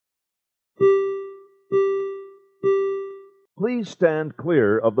Please stand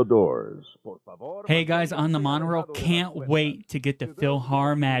clear of the doors. Hey guys, on the monorail, can't wait to get to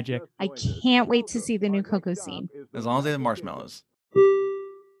PhilharMagic. I can't wait to see the new Coco scene. As long as they have marshmallows.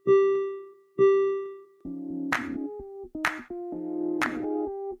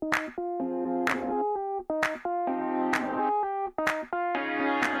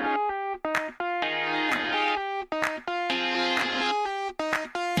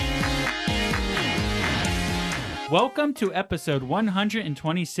 Welcome to episode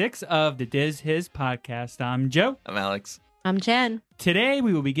 126 of the Diz His podcast. I'm Joe. I'm Alex. I'm Jen. Today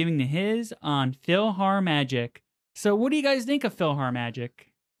we will be giving the His on PhilharMagic. So what do you guys think of PhilharMagic?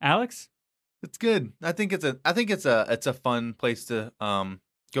 Alex? It's good. I think it's a fun place to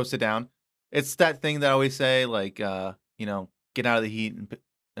go sit down. It's that thing that I always say, like get out of the heat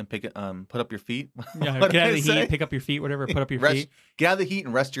and put up your feet. Yeah, get out of the heat, pick up your feet, whatever, put up your feet. Get out of the heat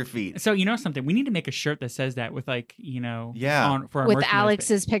and rest your feet. So you know something? We need to make a shirt that says that with for our with merchandise.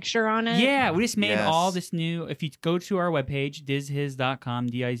 Alex's picture on it. Yeah, we just made Yes. all this new. If you go to our webpage, dizhiz.com,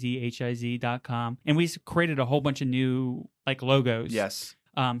 DIZHIZ.com, and we just created a whole bunch of new logos. Yes.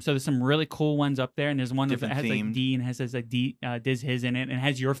 So there's some really cool ones up there, and there's one that Different has themed. like D and says like D Diz His in it, and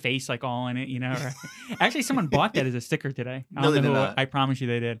has your face like all in it. Right? Actually, someone bought that as a sticker today. I No, don't they know did who- not. I promise you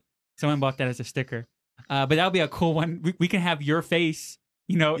they did. Someone bought that as a sticker. But that would be a cool one. We can have your face,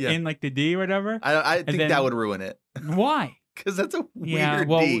 Yeah. in like the D or whatever. I think then- that would ruin it Why? because that's a weird Yeah,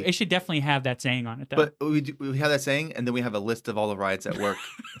 well, D. it should definitely have that saying on it, though. But we have that saying, and then we have a list of all the rides at work.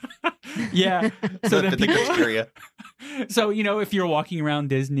 Yeah. So So then the people, criteria. so if you're walking around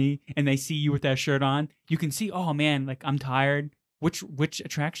Disney and they see you with that shirt on, you can see, oh man, like I'm tired. Which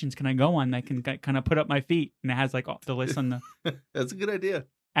attractions can I go on that can kind of put up my feet? And it has like the list on the That's a good idea.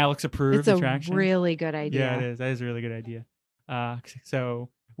 Alex approved It's a attraction. really good idea. Yeah, it is. That is a really good idea. So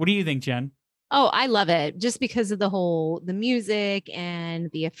what do you think, Jen? Oh, I love it just because of the music and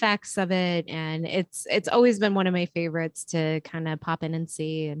the effects of it. And it's always been one of my favorites to kind of pop in and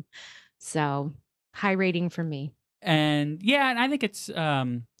see. And so high rating from me. And yeah, and I think it's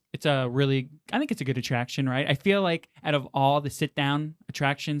a good attraction, right? I feel like out of all the sit down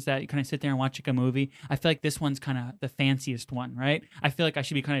attractions that you kind of sit there and watch like a movie, I feel like this one's kind of the fanciest one, right? I feel like I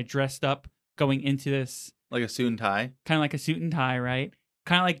should be kind of dressed up going into this, Like a suit and tie. kind of like a suit and tie, right?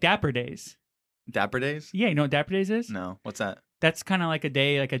 Kind of like Dapper Days. Dapper Days? Yeah, you know what Dapper Days is? No. What's that? That's kind of like a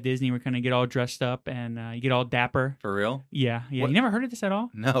day like at Disney where you kind of get all dressed up and you get all dapper. For real? Yeah. What- You never heard of this at all?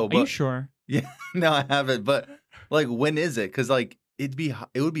 No, Are you but sure? yeah, no, I haven't. But when is it? Because it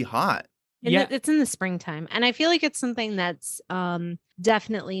would be hot. And Yeah. it's in the springtime. And I feel like it's something that's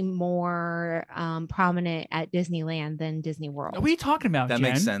definitely more prominent at Disneyland than Disney World. What are you talking about, That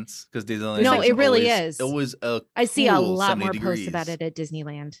Jen? makes sense because Disneyland. No, is it really always- is. It was a. I see a cool lot 70 more degrees. posts about it at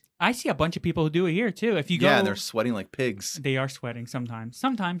Disneyland. I see a bunch of people who do it here too. If you go, Yeah, and they're sweating like pigs. they are sweating sometimes.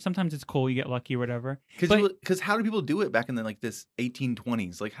 Sometimes it's cool. You get lucky or whatever. Because how do people do it back in this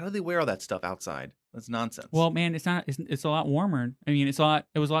 1820s? Like, how do they wear all that stuff outside? That's nonsense. Well, man, it's not. It's a lot warmer. I mean, it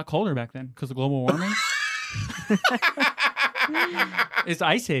was a lot colder back then because of global warming. It's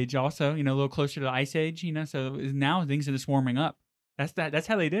ice age also. A little closer to the ice age. So now things are just warming up. That's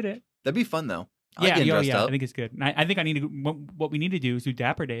how they did it. That'd be fun though. I like Yeah, getting yeah, dressed yeah. up. I think it's good. And I think I need to. What we need to do is do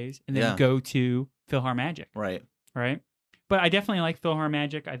Dapper Days and then Yeah. go to PhilharMagic. Right. Right. But I definitely like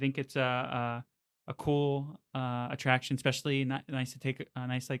PhilharMagic. I think it's a cool attraction, especially nice to take a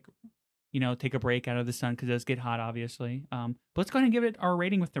nice take a break out of the sun because it does get hot, obviously. But let's go ahead and give it our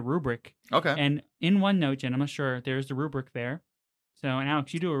rating with the rubric. Okay. And in OneNote, Jen, I'm not sure there's the rubric there. So, and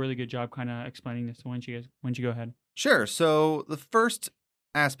Alex, you do a really good job kind of explaining this. So why don't you go ahead? Sure. So the first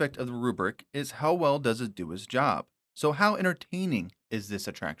aspect of the rubric is how well does it do its job? So how entertaining is this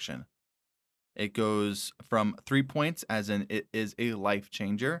attraction? It goes from 3 points, as in it is a life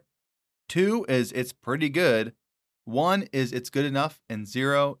changer. 2 is it's pretty good. 1 is it's good enough. And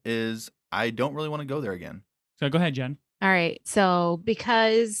 0 is I don't really want to go there again. So go ahead, Jen. All right. So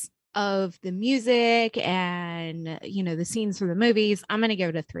because of the music and, the scenes from the movies, I'm going to give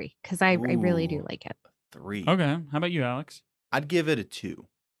it a 3 because I really do Ooh. like it. 3. Okay. How about you, Alex? I'd give it a 2.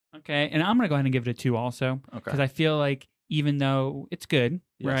 Okay. And I'm going to go ahead and give it a 2 also Okay. because I feel like even though it's good,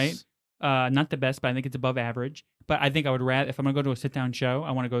 right? Yes. Not the best, but I think it's above average. But I think I would rather, if I'm going to go to a sit-down show,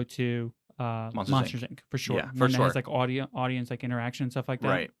 I want to go to Monsters Inc. for sure. Yeah, for One that sure. has like audience like interaction and stuff like that.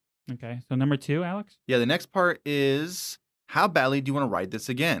 Right. Okay. So number 2, Alex? Yeah, the next part is how badly do you want to ride this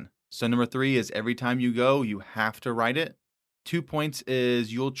again? So number 3 is every time you go, you have to ride it. 2 points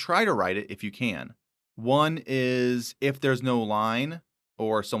is you'll try to ride it if you can. 1 is if there's no line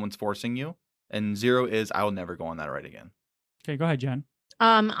or someone's forcing you. And 0 is I will never go on that ride again. Okay, go ahead, Jen.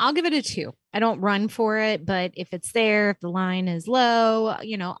 I'll give it a 2. I don't run for it, but if it's there, if the line is low,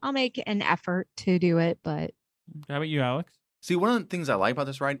 I'll make an effort to do it. But How about you, Alex? See, one of the things I like about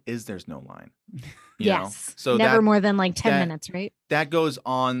this ride is there's no line. yes, So never more than like 10 that- minutes, right? that goes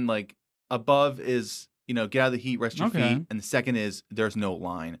on like above is, get out of the heat, rest your Okay. feet. And the second is there's no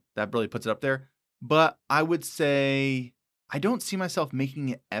line. That really puts it up there. But I would say I don't see myself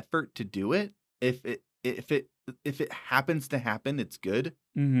making an effort to do it. If it happens to happen, it's good.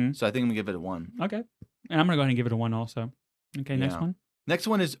 Mm-hmm. So I think I'm gonna give it a 1. Okay. And I'm going to go ahead and give it a 1 also. Okay, next Yeah. one. Next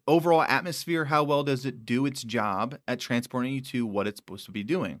one is overall atmosphere. How well does it do its job at transporting you to what it's supposed to be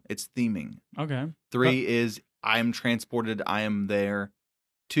doing? It's theming. Okay. 3 is I am transported, I am there.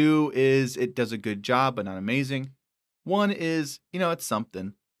 2 is it does a good job, but not amazing. 1 is, it's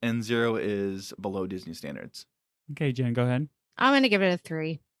something. And 0 is below Disney standards. Okay, Jen, go ahead. I'm going to give it a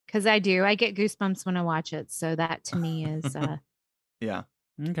 3 because I get goosebumps when I watch it. So that to me is, Yeah.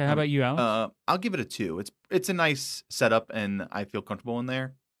 Okay, how about you, Alex? I'll give it a 2. It's a nice setup, and I feel comfortable in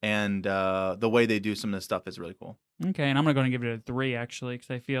there. And the way they do some of the stuff is really cool. Okay, and I'm going to go and give it a 3, actually,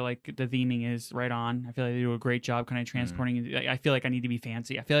 because I feel like the theming is right on. I feel like they do a great job kind of transporting. I feel like I need to be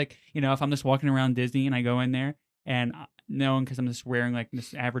fancy. I feel like, if I'm just walking around Disney and I go in there and knowing because I'm just wearing like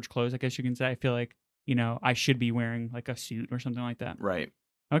this average clothes, I guess you can say, I feel like, I should be wearing like a suit or something like that. Right.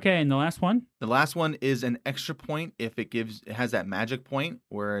 Okay, and the last one? The last one is an extra point if it has that magic point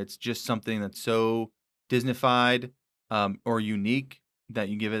where it's just something that's so Disneyfied or unique that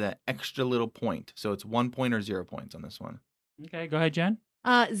you give it that extra little point. So it's 1 point or 0 points on this one. Okay, go ahead, Jen.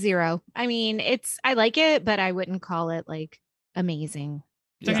 0. I mean, I like it, but I wouldn't call it like amazing.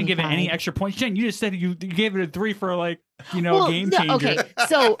 So I can give it any Disney-fied. extra points. Jen, you just said you gave it a 3 for like, Well, game no, changer. okay,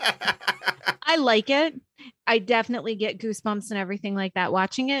 so I like it. I definitely get goosebumps and everything like that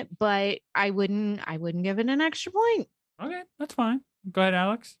watching it, but I wouldn't give it an extra point. Okay, that's fine. Go ahead,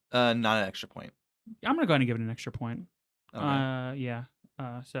 Alex. Not an extra point. I'm going to go ahead and give it an extra point. Okay. Yeah.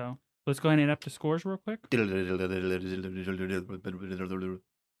 So let's go ahead and add up the scores real quick.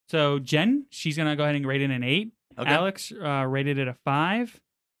 So Jen, she's going to go ahead and rate it an 8. Okay. Alex rated it a 5.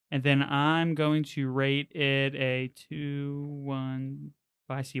 And then I'm going to rate it a 2, 1.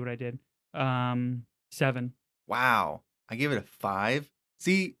 I see what I did. 7. Wow. I gave it a 5.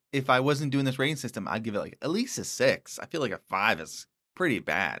 See, if I wasn't doing this rating system, I'd give it like at least a 6. I feel like a 5 is pretty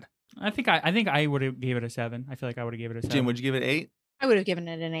bad. I think I would have gave it a 7. I feel like I would have gave it a 7. Jim, would you give it 8? I would have given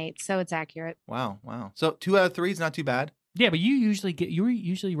it an 8, so it's accurate. Wow. So 2 out of 3 is not too bad. Yeah, but you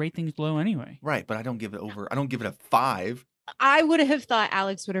usually rate things low anyway. Right, but I don't give it a 5. I would have thought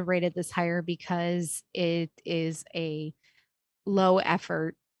Alex would have rated this higher because it is a low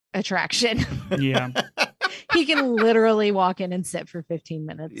effort attraction. Yeah. He can literally walk in and sit for 15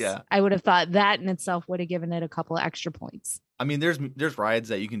 minutes. Yeah. I would have thought that in itself would have given it a couple of extra points. I mean, there's rides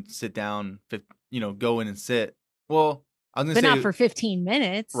that you can sit down, go in and sit. Well, I was gonna But say not for 15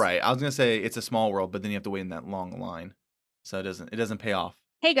 minutes. right. I was gonna say it's a small world, but then you have to wait in that long line, so it doesn't pay off.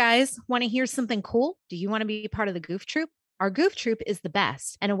 Hey guys, want to hear something cool? Do you want to be part of the Goof Troop? Our Goof Troop is the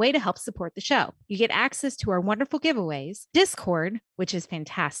best and a way to help support the show. You get access to our wonderful giveaways, Discord, which is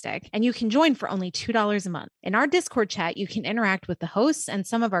fantastic, and you can join for only $2 a month. In our Discord chat, you can interact with the hosts and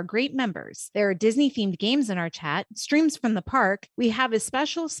some of our great members. There are Disney-themed games in our chat, streams from the park, we have a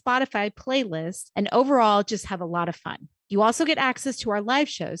special Spotify playlist, and overall just have a lot of fun. You also get access to our live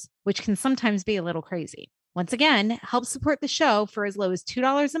shows, which can sometimes be a little crazy. Once again, help support the show for as low as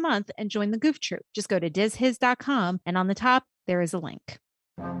 $2 a month and join the Goof Troop. Just go to dizhiz.com and on the top, there is a link.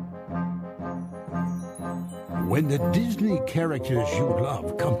 When the Disney characters you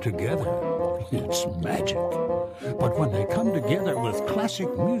love come together, it's magic. But when they come together with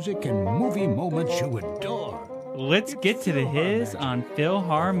classic music and movie moments you adore, Let's get to the his on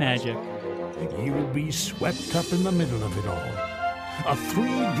PhilharMagic. you'll be swept up in the middle of it all. A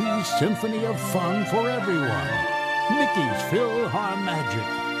 3D symphony of fun for everyone. Mickey's PhilharMagic.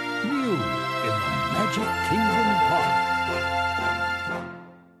 New in the Magic Kingdom Park.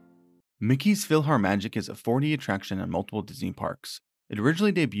 Mickey's PhilharMagic is a 4D attraction at multiple Disney parks. It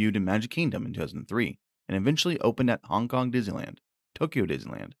originally debuted in Magic Kingdom in 2003 and eventually opened at Hong Kong Disneyland, Tokyo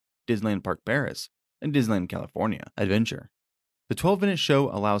Disneyland, Disneyland Park Paris, and Disneyland California Adventure. The 12-minute show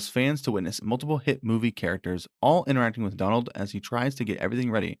allows fans to witness multiple hit movie characters all interacting with Donald as he tries to get everything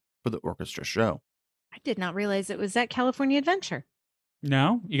ready for the orchestra show. I did not realize it was at California Adventure.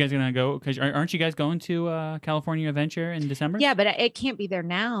 No, you guys gonna go? Because aren't you guys going to California Adventure in December? Yeah, but it can't be there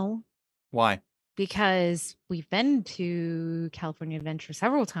now Why? because we've been to California Adventure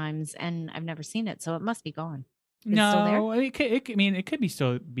several times and I've never seen it, so it must be gone. It's still there? No, it could be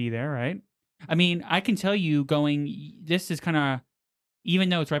still be there, right? I mean, I can tell you this is kind of even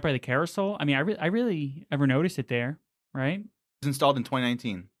though it's right by the carousel. I mean, I really ever noticed it there, right? It was installed in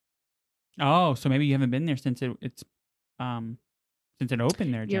 2019. Oh, so maybe you haven't been there since it opened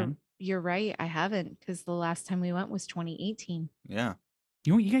there, Jen. You're right. I haven't, because the last time we went was 2018. Yeah.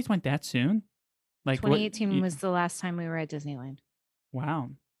 You guys went that soon? Like 2018 was the last time we were at Disneyland. Wow.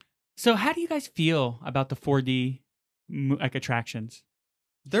 So how do you guys feel about the 4D like attractions?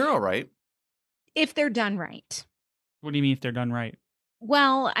 They're all right. If they're done right. What do you mean if they're done right?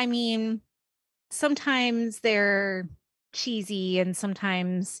 Well, I mean, sometimes they're cheesy, and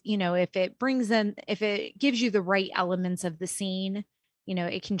sometimes, if it gives you the right elements of the scene,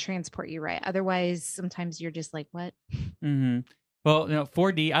 it can transport you right. Otherwise, sometimes you're just like, what? Mm-hmm. Well,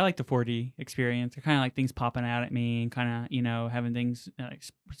 4D, I like the 4D experience. I kind of like things popping out at me and kind of, having things like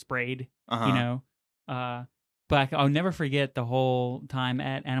sprayed, but I'll never forget the whole time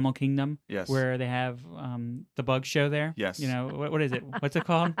at Animal Kingdom, Yes. where they have the bug show there. Yes. What is it? What's it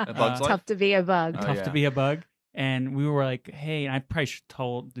called? A Bug's Life? Tough to be a bug. Oh, Tough yeah. to be a bug. And we were like, hey, and I probably should have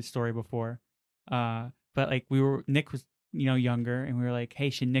told the story before, but like Nick was, younger, and we were like, hey,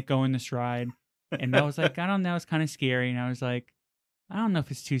 should Nick go in this ride? And Mel was like, I don't know, it's kind of scary. And I was like, I don't know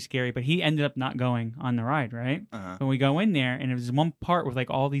if it's too scary, but he ended up not going on the ride, right? When we go in there, and it was one part with like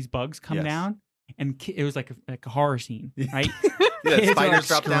all these bugs come Yes. down, and it was like a horror scene, right? Yeah, Kids are,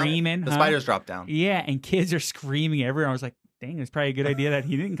 spiders like, drop screaming, down. The huh? spiders drop down. Yeah, and kids are screaming everywhere. I was like, dang, it's probably a good idea that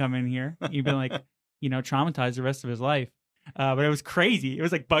he didn't come in here. He'd been like, traumatized the rest of his life. But it was crazy. It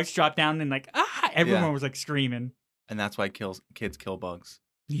was like bugs drop down and like, everyone was like screaming. And that's why kids kill bugs.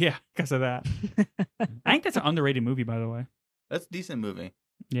 Yeah, because of that. I think that's an underrated movie, by the way. That's a decent movie.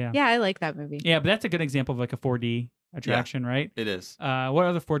 Yeah. Yeah, I like that movie. Yeah, but that's a good example of like a 4D attraction, right? It is. What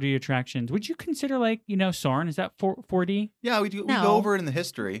other 4D attractions? Would you consider like, Soarin'? Is that 4D? Yeah, we go No. over it in the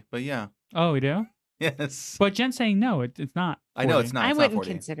history, but yeah. Oh, we do? Yes. But Jen's saying no, it's not. 4D. I know it's not. I It's wouldn't not 4D.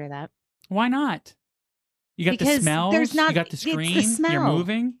 consider that. Why not? You got the Because smells. there's not- you got the it's the screen. You're smell.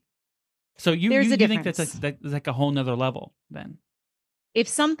 moving. So you There's a think that's difference. like a whole nother level then? If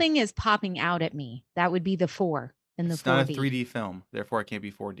something is popping out at me, that would be the 4 in the It's 4D. not a 3D film, therefore it can't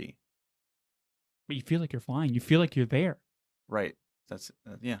be 4D. But you feel like you're flying. You feel like you're there. Right. That's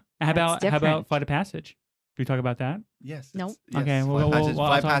yeah. How about different. Flight of Passage? Can we talk about that? Yes. Nope. Yes. Okay, well, Flight well, Passage, well,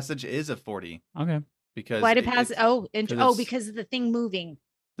 I'll Flight talk- Passage is a 4D Okay. because Flight of it- Passage. it's- Because of the thing moving.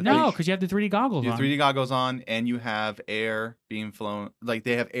 No, because you have the 3D goggles You have on. 3D goggles on, and you have air being flown. Like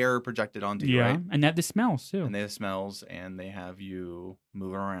they have air projected onto you, Yeah, right? and they have the smells too. And they have smells, and they have you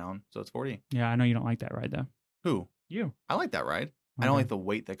moving around. So it's 4D. Yeah, I know you don't like that ride though. Who? You. I like that ride. I don't Okay. like the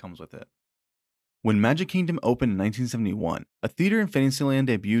weight that comes with it. When Magic Kingdom opened in 1971, a theater in Fantasyland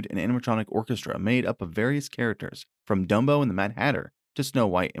debuted an animatronic orchestra made up of various characters, from Dumbo and the Mad Hatter to Snow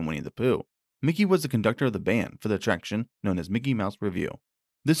White and Winnie the Pooh. Mickey was the conductor of the band for the attraction known as Mickey Mouse Revue.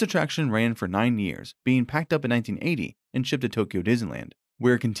 This attraction ran for 9 years, being packed up in 1980 and shipped to Tokyo Disneyland,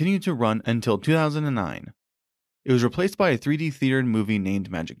 where it continued to run until 2009. It was replaced by a 3D theater movie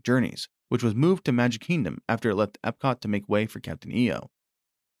named Magic Journeys, which was moved to Magic Kingdom after it left Epcot to make way for Captain EO.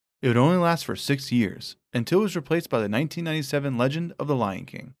 It would only last for 6 years, until it was replaced by the 1997 Legend of the Lion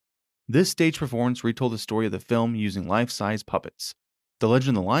King. This stage performance retold the story of the film using life-size puppets. The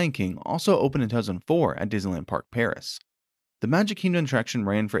Legend of the Lion King also opened in 2004 at Disneyland Park Paris. The Magic Kingdom attraction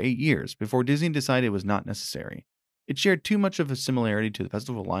ran for 8 years before Disney decided it was not necessary. It shared too much of a similarity to the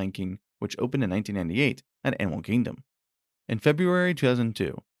Festival of Lion King, which opened in 1998 at Animal Kingdom. In February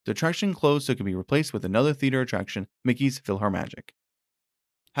 2002, the attraction closed so it could be replaced with another theater attraction, Mickey's PhilharMagic.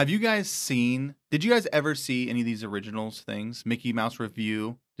 Did you guys ever see any of these originals things? Mickey Mouse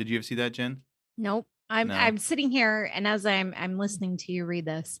Revue. Did you ever see that, Jen? Nope. No. I'm sitting here, and as I'm listening to you read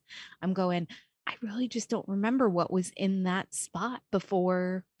this, I'm going, I really just don't remember what was in that spot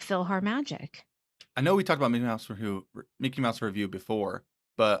before PhilharMagic. I know we talked about Mickey Mouse Revue before,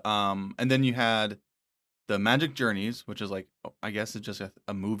 but and then you had the Magic Journeys, which is like, I guess it's just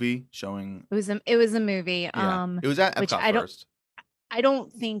a movie showing. It was a movie. Yeah, it was at which Epcot first. I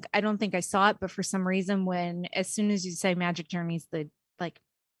don't think I saw it, but for some reason, as soon as you say Magic Journeys, the like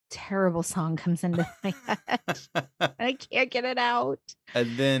terrible song comes into my head. I can't get it out.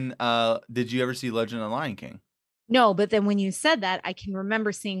 And then, did you ever see Legend of the Lion King? No, but then when you said that, I can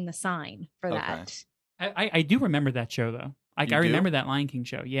remember seeing the sign for Okay. that. I do remember that show though. Like You I do? remember that Lion King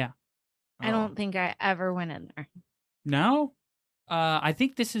show. Yeah. I don't think I ever went in there. No. I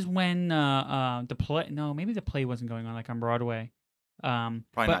think this is when the play. No, maybe the play wasn't going on like on Broadway. Probably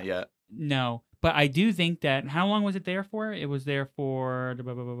but- not yet. No, but I do think that. How long was it there for? It was there for.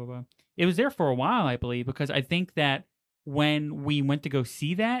 It was there for a while, I believe, because I think that when we went to go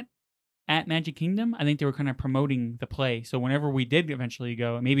see that, at Magic Kingdom, I think they were kind of promoting the play. So whenever we did eventually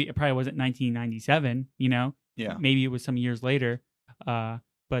go, maybe it probably wasn't 1997, Yeah. maybe it was some years later,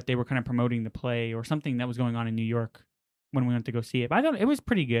 but they were kind of promoting the play or something that was going on in New York when we went to go see it. But I thought it was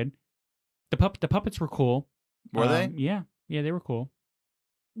pretty good. The puppets were cool. Were they? Yeah, they were cool.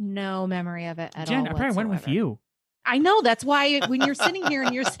 No memory of it at Jen, all. I probably went with whatsoever. you. I know. That's why when you're sitting here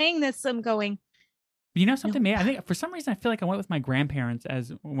and you're saying this, I'm going, But you know something, man? I think for some reason I feel like I went with my grandparents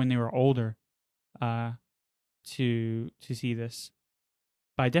as when they were older, to see this.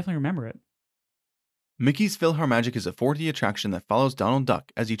 But I definitely remember it. Mickey's PhilharMagic is a 4D attraction that follows Donald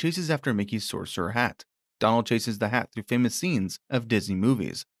Duck as he chases after Mickey's sorcerer hat. Donald chases the hat through famous scenes of Disney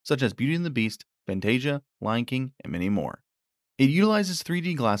movies, such as Beauty and the Beast, Fantasia, Lion King, and many more. It utilizes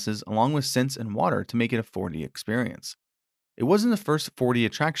 3D glasses along with scents and water to make it a 4D experience. It wasn't the first 4D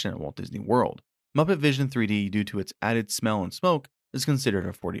attraction at Walt Disney World. Muppet Vision 3D, due to its added smell and smoke, is considered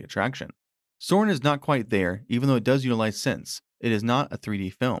a 4D attraction. Soarin' is not quite there, even though it does utilize scents. It is not a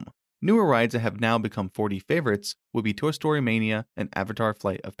 3D film. Newer rides that have now become 4D favorites would be Toy Story Mania and Avatar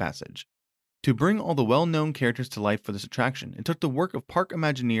Flight of Passage. To bring all the well-known characters to life for this attraction, it took the work of park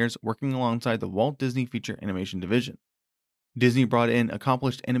Imagineers working alongside the Walt Disney Feature Animation Division. Disney brought in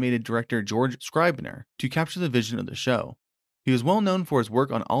accomplished animated director George Scribner to capture the vision of the show. He was well known for his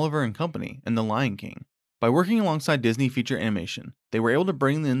work on Oliver and Company and The Lion King. By working alongside Disney Feature Animation, they were able to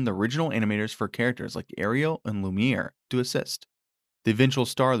bring in the original animators for characters like Ariel and Lumiere to assist. The eventual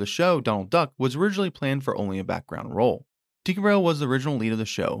star of the show, Donald Duck, was originally planned for only a background role. Tinkerbell was the original lead of the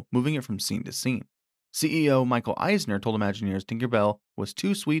show, moving it from scene to scene. CEO Michael Eisner told Imagineers Tinkerbell was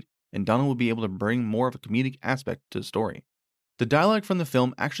too sweet and Donald would be able to bring more of a comedic aspect to the story. The dialogue from the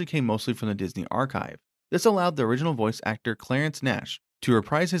film actually came mostly from the Disney archive. This allowed the original voice actor Clarence Nash to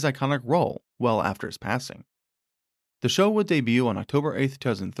reprise his iconic role well after his passing. The show would debut on October 8,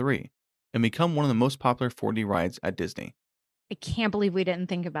 2003, and become one of the most popular 4D rides at Disney. I can't believe we didn't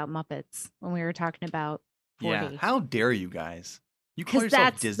think about Muppets when we were talking about 4D. Yeah, how dare you guys? You call Because yourself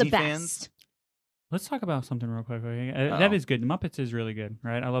that's Disney the fans? best. Let's talk about something real quick. Okay? Oh. That is good. The Muppets is really good,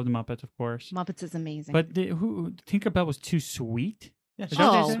 right? I love the Muppets, of course. Muppets is amazing. But Tinkerbell was too sweet? Yeah, Is that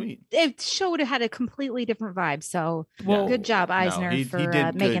what Oh. they say? sweet. it showed it had a completely different vibe. So Well, good job, Eisner, he for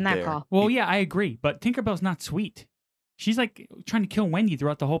did making good that there. call. Well, yeah, I agree. But Tinkerbell's not sweet. She's like trying to kill Wendy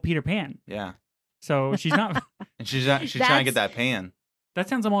throughout the whole Peter Pan. Yeah. So she's not. And she's trying to get that pan. That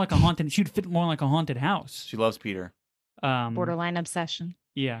sounds more like a haunted. She'd fit more like a haunted house. She loves Peter. Borderline obsession.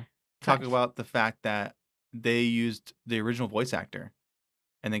 Yeah. Talk about the fact that they used the original voice actor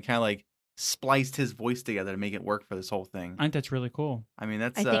and they kind of like spliced his voice together to make it work for this whole thing. I think that's really cool. I mean,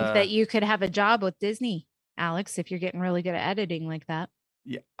 that's I think that you could have a job with Disney, Alex, if you're getting really good at editing like that.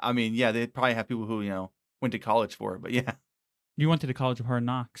 yeah. I mean, yeah, they probably have people who went to college for it, but yeah, You went to the College of Hard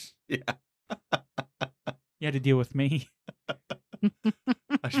Knocks. yeah. You had to deal with me.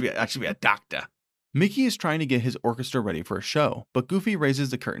 I should be a doctor. Mickey is trying to get his orchestra ready for a show, but Goofy raises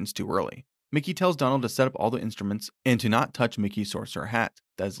the curtains too early. Mickey tells Donald to set up all the instruments and to not touch Mickey's sorcerer hat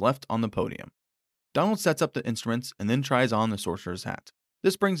that is left on the podium. Donald sets up the instruments and then tries on the sorcerer's hat.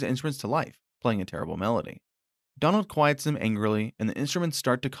 This brings the instruments to life, playing a terrible melody. Donald quiets them angrily, and the instruments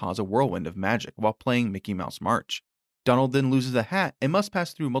start to cause a whirlwind of magic while playing Mickey Mouse March. Donald then loses the hat and must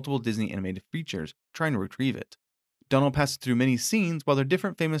pass through multiple Disney animated features trying to retrieve it. Donald passes through many scenes while their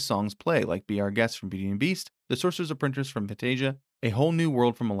different famous songs play, like Be Our Guest from Beauty and the Beast, The Sorcerer's Apprentice from Fantasia, A Whole New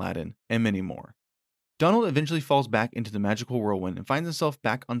World from Aladdin, and many more. Donald eventually falls back into the magical whirlwind and finds himself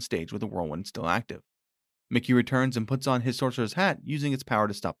back on stage with the whirlwind still active. Mickey returns and puts on his sorcerer's hat, using its power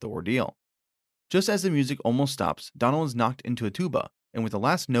to stop the ordeal. Just as the music almost stops, Donald is knocked into a tuba, and with the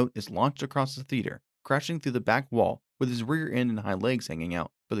last note is launched across the theater, crashing through the back wall with his rear end and hind legs hanging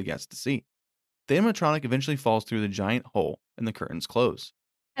out for the guests to see. The animatronic eventually falls through the giant hole, and the curtains close.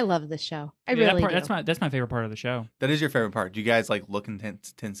 I love this show. I Yeah, really do. That's my favorite part of the show. That is your favorite part. Do you guys like look in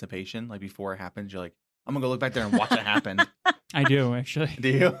anticipation? Like before it happens, you're like, I'm gonna go look back there and watch it happen. I do, actually. Do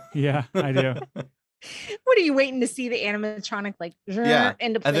you? Yeah, I do. What are you waiting to see the animatronic like Yeah.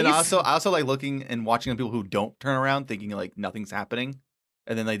 into place? And then I also like looking and watching people who don't turn around, thinking like nothing's happening,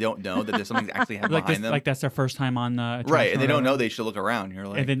 and then they don't know that there's something actually happening Like behind them. like that's their first time on Right, and they don't know know. they should look around. You're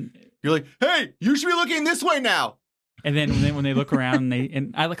like, And you're like, hey, you should be looking this way now. then when they look around,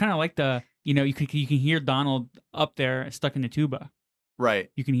 and I kind of like the you can hear Donald up there stuck in the tuba.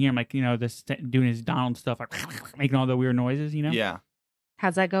 Right. You can hear him like this doing his Donald stuff, like making all the weird noises. Yeah.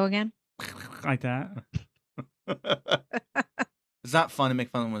 How's that go again? Like that. It's not fun to make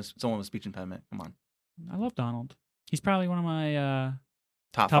fun of someone with speech impediment. Come on. I love Donald. He's probably one of my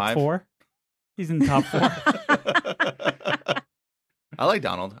Top top five. 4. He's in the top 4. I like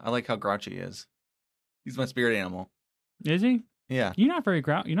Donald. I like how grouchy he is. He's my spirit animal. Is he? Yeah. You're not very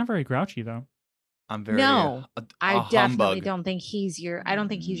grouchy though. I'm very No, I a definitely humbug. don't think he's your. I don't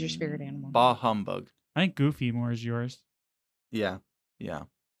think he's your spirit animal. Bah humbug. I think Goofy more is yours. Yeah. Yeah.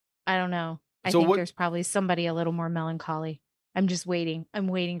 I don't know. I So think what- there's probably somebody a little more melancholy. I'm just waiting. I'm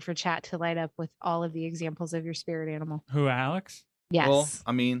waiting for chat to light up with all of the examples of your spirit animal. Who, Alex? Yes. Well,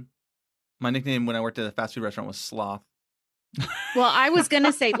 I mean, my nickname when I worked at a fast food restaurant was Sloth. Well, I was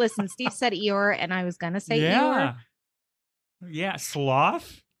gonna say, listen, Steve said Eeyore, and I was gonna say Eeyore. Yeah,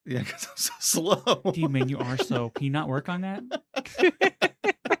 sloth? Yeah, because I'm so slow. Do you mean you are slow? Can you not work on that?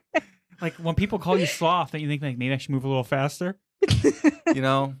 Like when people call you sloth, don't you think like maybe I should move a little faster? You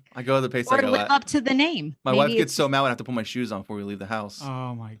know, I go at the pace Or I go live at. up to the name. My Maybe wife gets it's- so mad when I have to put my shoes on before we leave the house.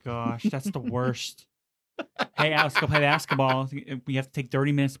 Oh my gosh, that's the worst. Hey, Alex, go play basketball. We have to take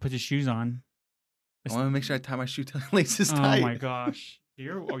 30 minutes to put the shoes on. I want to make sure I tie my laces Oh tight. my gosh,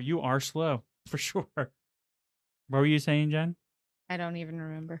 you are slow for sure. What were you saying, Jen? I don't even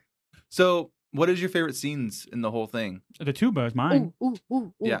remember. So, what is your favorite scenes in the whole thing? The tuba is mine.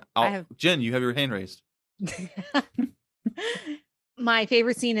 Ooh. Yeah, I have Jen, you have your hand raised. my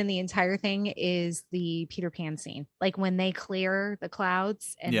favorite scene in the entire thing is the Peter Pan scene. Like when they clear the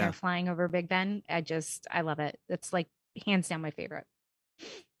clouds and Yeah. they're flying over Big Ben. I love it. It's like hands down my favorite.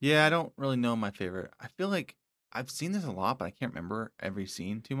 Yeah, I don't really know my favorite. I feel like I've seen this a lot, but I can't remember every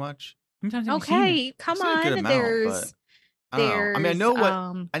scene too much. Sometimes have you seen it? Okay, come seen a good on. amount, There's I don't know. I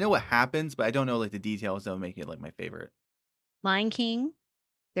mean, I know what happens, but I don't know like the details that would make it like my favorite. Lion King.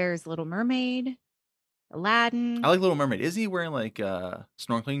 There's Little Mermaid. Aladdin. I like Little Mermaid. Is he wearing like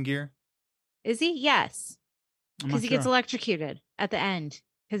snorkeling gear? Is he? Yes. I'm Because not he gets sure. electrocuted at the end.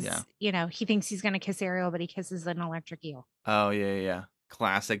 Because, Yeah. he thinks he's going to kiss Ariel, but he kisses an electric eel. Oh yeah.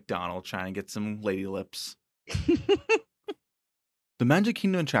 Classic Donald trying to get some lady lips. The Magic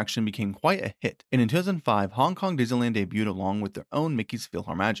Kingdom attraction became quite a hit, and in 2005, Hong Kong Disneyland debuted along with their own Mickey's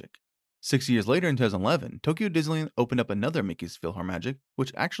PhilharMagic. 6 years later, in 2011, Tokyo Disneyland opened up another Mickey's PhilharMagic,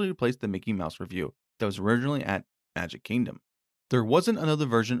 which actually replaced the Mickey Mouse Revue that was originally at Magic Kingdom. There wasn't another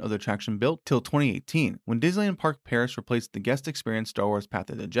version of the attraction built till 2018, when Disneyland Park Paris replaced the guest experience Star Wars Path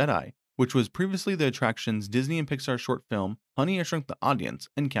of the Jedi, which was previously the attraction's Disney and Pixar short film Honey, I Shrunk the Audience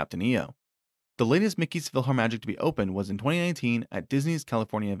and Captain EO. The latest Mickey's PhilharMagic to be opened was in 2019 at Disney's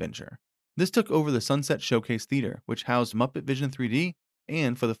California Adventure. This took over the Sunset Showcase Theater, which housed Muppet Vision 3D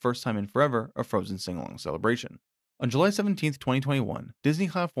and, for the first time in forever, a Frozen sing-along celebration. On July 17, 2021, Disney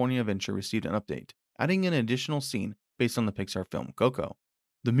California Adventure received an update, adding an additional scene based on the Pixar film Coco.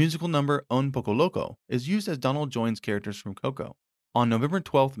 The musical number Un Poco Loco is used as Donald joins characters from Coco. On November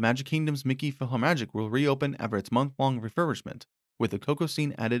 12th, Magic Kingdom's Mickey PhilharMagic will reopen after its month-long refurbishment, with the Coco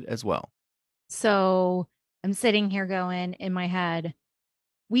scene added as well. So I'm sitting here going in my head,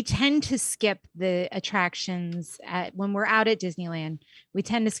 we tend to skip the attractions when we're out at Disneyland. We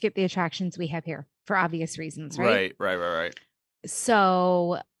tend to skip the attractions we have here for obvious reasons, right? Right.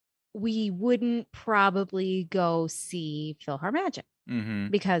 So we wouldn't probably go see PhilharMagic Mm-hmm.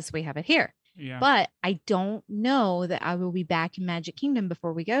 because we have it here. Yeah. But I don't know that I will be back in Magic Kingdom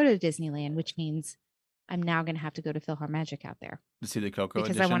before we go to Disneyland, which means I'm now going to have to go to PhilharMagic out there To see the Coco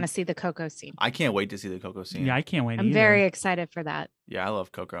because edition. I want to see the Coco scene. I can't wait to see the Coco scene. Yeah, I can't wait. I'm either. very excited for that. Yeah, I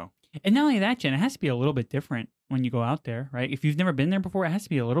love Coco. And not only that, Jen, it has to be a little bit different when you go out there, right? If you've never been there before, it has to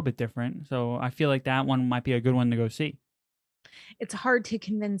be a little bit different. So I feel like that one might be a good one to go see. It's hard to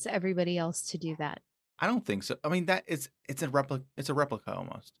convince everybody else to do that. I don't think so. I mean, it's a replica. It's a replica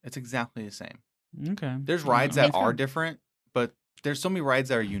almost. It's exactly the same. Okay. There's rides that It's are fun. different, but there's so many rides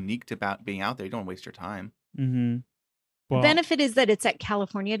that are unique to being out there. You don't waste your time. Mm-hmm. The Well, benefit is that it's at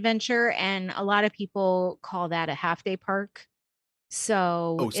California Adventure, and a lot of people call that a half-day park.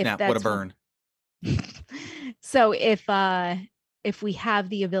 So Oh if snap! What a that's burn! So if we have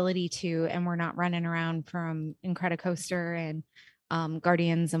the ability to, and we're not running around from Incredicoaster and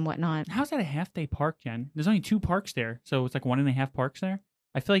Guardians and whatnot, how's that a half-day park, Jen? There's only 2 parks there, so it's like 1.5 parks there.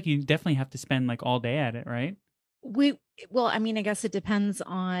 I feel like you definitely have to spend like all day at it, right? I mean, I guess it depends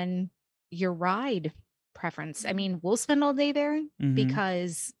on your ride preference. I mean, we'll spend all day there Mhm.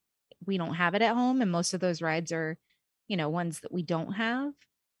 because we don't have it at home, and most of those rides are, ones that we don't have.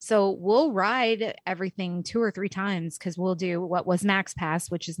 So we'll ride everything 2 or 3 times because we'll do what was Max Pass,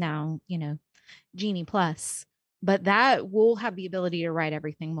 which is now, Genie Plus. But that we'll have the ability to ride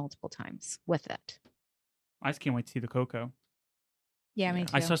everything multiple times with it. I just can't wait to see the Coco. Yeah, me Yeah.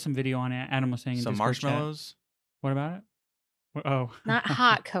 too. I saw some video on it. Adam was saying in Some Discord chat. marshmallows. What about it? Oh, Not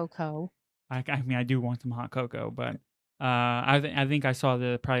hot cocoa. I mean, I do want some hot cocoa, but I think I saw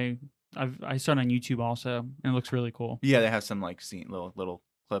probably I saw it on YouTube also, and it looks really cool. Yeah, they have some like little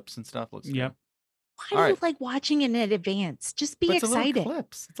clips and stuff. Looks Yep. good. Why do All you right. like watching it in advance? Just be But it's excited. little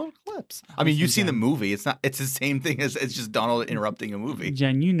clips. It's little clips. I mean, you've Listen, seen the Jen. movie. It's not. It's the same thing as it's just Donald interrupting a movie.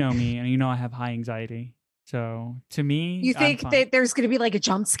 Jen, you know me, and you know I have high anxiety. So to me, You I'm think fine. that there's going to be like a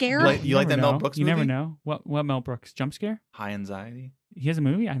jump scare? You like never that Mel know. Brooks You never movie? know. What Mel Brooks jump scare? High Anxiety. He has a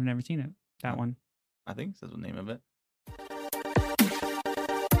movie. I've never seen it. That Oh. one. I think that's the name of it.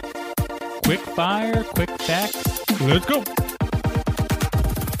 Quick fire, quick facts. Let's go.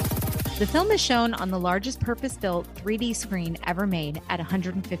 The film is shown on the largest purpose-built 3D screen ever made at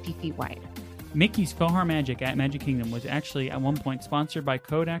 150 feet wide. Mickey's PhilharMagic at Magic Kingdom was actually at one point sponsored by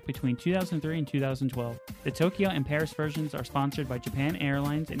Kodak between 2003 and 2012. The Tokyo and Paris versions are sponsored by Japan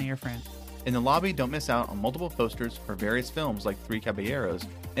Airlines and Air France. In the lobby, don't miss out on multiple posters for various films like Three Caballeros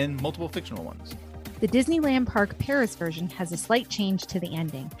and multiple fictional ones. The Disneyland Park Paris version has a slight change to the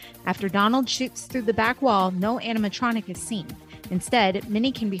ending. After Donald shoots through the back wall, no animatronic is seen. Instead,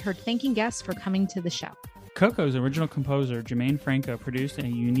 Minnie can be heard thanking guests for coming to the show. Coco's original composer, Jermaine Franco, produced a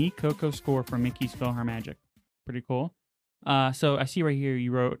unique Coco score for Mickey's PhilharMagic. Pretty cool. So I see right here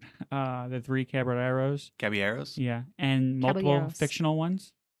you wrote the Three Caballeros. Caballeros? Yeah, and multiple Caballeros. fictional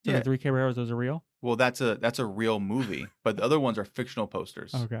ones. So Yeah. the Three Caballeros, those are real? Well, that's a real movie, but the other ones are fictional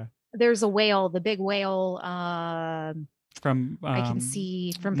posters. Okay. There's a whale, the big whale. From I can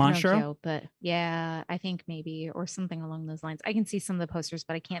see from Monstro? Pinocchio, but yeah, I think maybe or something along those lines. I can see some of the posters,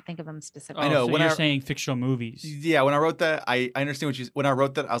 but I can't think of them specifically. I know, So when you're I- saying fictional movies. Yeah, when I wrote that, I understand what you. When I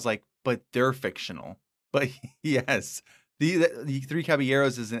wrote that, I was like, but they're fictional. But yes, the Three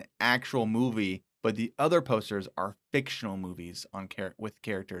Caballeros is an actual movie, but the other posters are fictional movies on with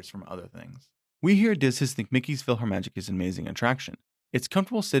characters from other things. We here at Disney think Mickey's PhilharMagic is an amazing attraction. Its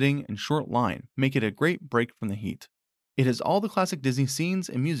comfortable sitting and short line make it a great break from the heat. It has all the classic Disney scenes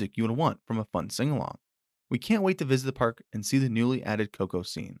and music you would want from a fun sing-along. We can't wait to visit the park and see the newly added Coco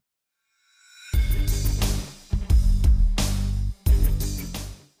scene.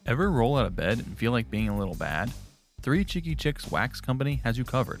 Ever roll out of bed and feel like being a little bad? Three Cheeky Chicks Wax Company has you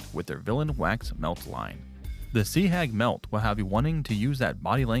covered with their Villain Wax Melt line. The Sea Hag Melt will have you wanting to use that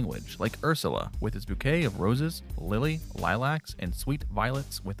body language like Ursula with its bouquet of roses, lily, lilacs, and sweet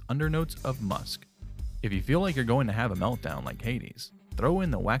violets with undernotes of musk. If you feel like you're going to have a meltdown like Hades, throw in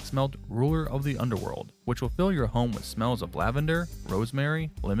the Wax Melt Ruler of the Underworld, which will fill your home with smells of lavender,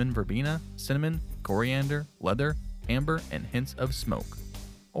 rosemary, lemon verbena, cinnamon, coriander, leather, amber, and hints of smoke.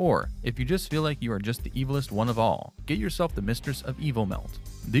 Or, if you just feel like you are just the evilest one of all, get yourself the Mistress of Evil Melt.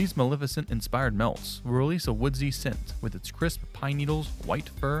 These Maleficent-inspired melts will release a woodsy scent with its crisp pine needles, white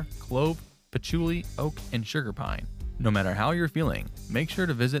fir, clove, patchouli, oak, and sugar pine. No matter how you're feeling, make sure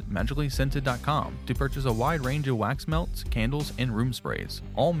to visit magicallyscented.com to purchase a wide range of wax melts, candles, and room sprays,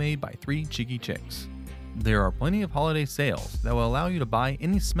 all made by Three Cheeky Chicks. There are plenty of holiday sales that will allow you to buy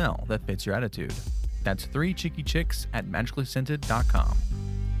any smell that fits your attitude. That's Three Cheeky Chicks at magicallyscented.com.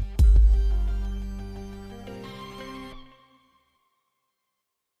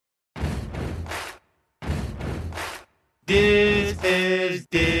 This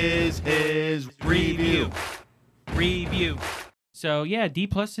is review. So yeah, D+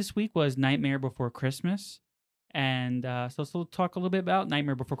 this week was Nightmare Before Christmas, and so let's talk a little bit about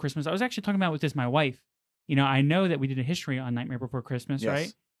Nightmare Before Christmas. I was actually talking about with my wife. You know, I know that we did a history on Nightmare Before Christmas,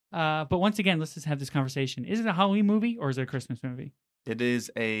 Yes. right? But once again, let's just have this conversation. Is it a Halloween movie or is it a Christmas movie? It is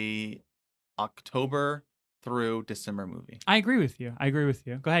a October through December movie I agree with you.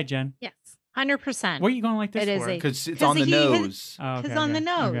 Go ahead, Jen. Yes, 100%. What are you going like this It is for? a- because it's 'Cause on the he has- nose. Oh, okay, It's on the okay.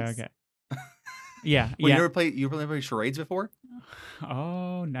 nose. Okay. Yeah, Well, yeah. you ever played charades before?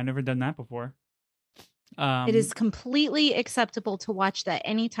 Oh, I've never done that before. It is completely acceptable to watch that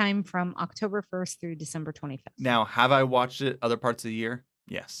anytime from October 1st through December 25th. Now, have I watched it other parts of the year?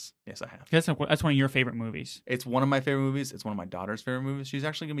 Yes, I have. That's one of your favorite movies. It's one of my favorite movies. It's one of my daughter's favorite movies. She's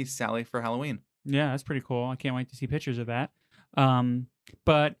actually gonna be Sally for Halloween. Yeah, that's pretty cool. I can't wait to see pictures of that.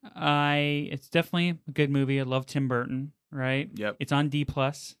 But it's definitely a good movie. I love Tim Burton, right? Yep. It's on D+.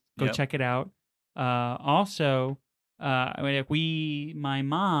 Go Yep. check it out. Also, my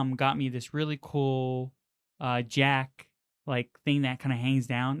mom got me this really cool Jack thing that kind of hangs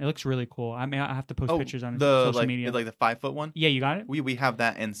down. It looks really cool. I have to post pictures on the social like media. like the 5-foot one. Yeah, you got it. We have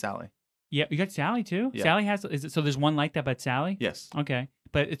that in Sally. Yeah, you got Sally too. Yeah. Sally has. Is it so? There's one like that, but Sally. Yes. Okay,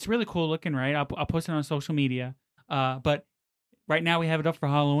 but it's really cool looking, right? I'll post it on social media. But right now we have it up for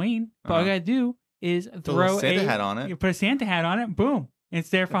Halloween. But all I Uh-huh. gotta do is Put a throw little Santa hat on it. You put a Santa hat on it. Boom! It's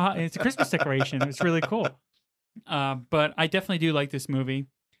there for. It's a Christmas decoration. It's really cool. But I definitely do like this movie.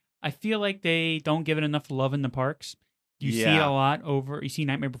 I feel like they don't give it enough love in the parks. You see it a lot over. You see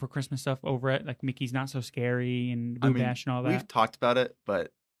Nightmare Before Christmas stuff over it, like Mickey's Not So Scary and Boo Bash and all that. We've talked about it,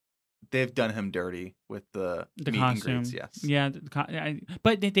 but they've done him dirty with the meet costume. and greets. Yes. Yeah,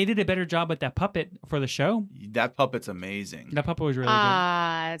 but they did a better job with that puppet for the show. That puppet's amazing. That puppet was really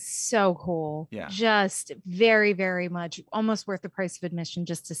good. So cool. Yeah. Just very, very much almost worth the price of admission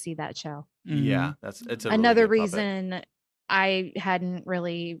just to see that show. Mm-hmm. Yeah, it's another really good puppet. reason I hadn't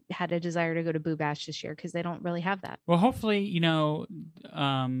really had a desire to go to Boo Bash this year because they don't really have that. Well, hopefully, the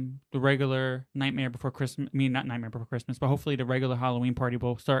regular Nightmare Before Christmas. I mean, not Nightmare Before Christmas, but hopefully the regular Halloween party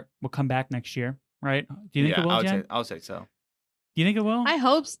will come back next year, right? Do you think it will, Jen? I would say so. Do you think it will? I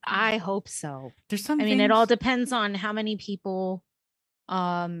hope so. There's some. I mean, it all depends on how many people,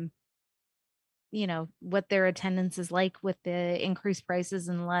 what their attendance is like with the increased prices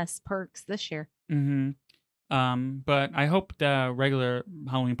and less perks this year. Mm-hmm. But I hope the regular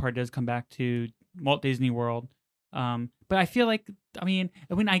Halloween party does come back to Walt Disney World. But I feel like,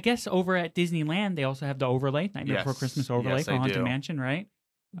 I guess over at Disneyland, they also have the overlay, Nightmare Before Christmas overlay for Haunted Mansion, right?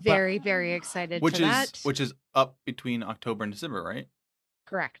 Very, very excited for that. Which is up between October and December, right?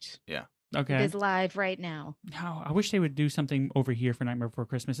 Correct. Yeah. Okay. It is live right now. Oh, I wish they would do something over here for Nightmare Before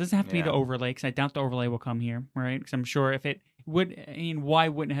Christmas. It doesn't have to be the overlay, because I doubt the overlay will come here, right? Because I'm sure if it would, why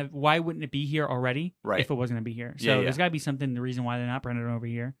wouldn't it be here already if it wasn't going to be here? So there's got to be something, the reason why they're not bringing it over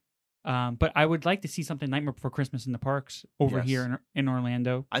here. But I would like to see something Nightmare Before Christmas in the parks over here in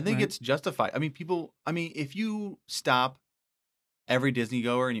Orlando. I think it's justified. If you stop every Disney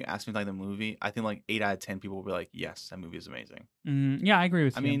goer and you ask me like the movie, I think like 8 out of 10 people will be like, yes, that movie is amazing. Yeah, I agree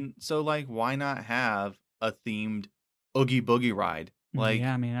with you. So like, why not have a themed Oogie Boogie ride? Like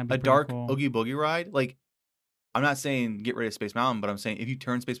that'd be a dark cool. Oogie Boogie ride? Like, I'm not saying get rid of Space Mountain, but I'm saying if you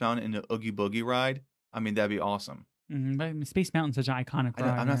turn Space Mountain into Oogie Boogie ride, that'd be awesome. But Space Mountain's such an iconic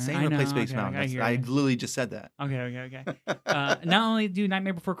ride. I'm not saying replace Space Mountain. I literally just said that. Okay. Not only do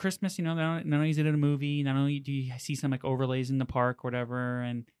Nightmare Before Christmas, not only is it in a movie, not only do you see some like overlays in the park or whatever,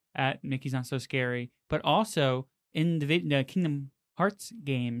 and at Mickey's Not So Scary, but also in the Kingdom Hearts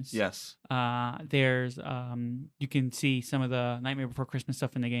games. Yes. There's you can see some of the Nightmare Before Christmas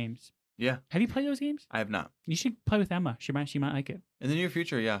stuff in the games. Yeah. Have you played those games? I have not. You should play with Emma. She might like it. In the near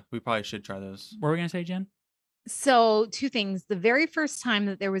future, yeah, we probably should try those. What were we gonna say, Jen? So 2 things. The very first time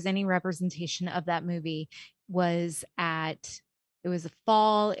that there was any representation of that movie was it was a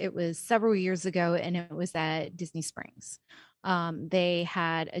fall. It was several years ago, and it was at Disney Springs. They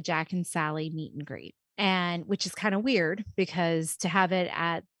had a Jack and Sally meet and greet, and which is kind of weird because to have it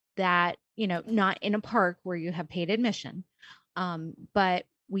at that, not in a park where you have paid admission. But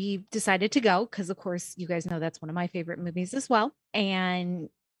we decided to go because, of course, you guys know that's one of my favorite movies as well. And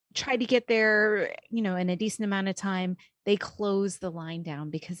tried to get there, in a decent amount of time. They closed the line down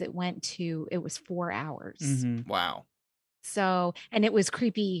because it was 4 hours. Mm-hmm. Wow. So, and it was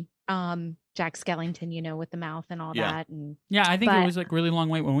creepy. Jack Skellington, with the mouth and all that. And I think it was like really long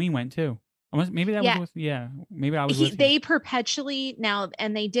wait when we went too. Maybe that was maybe I was with they perpetually now,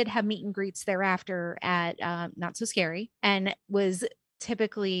 and they did have meet and greets thereafter at Not So Scary, and was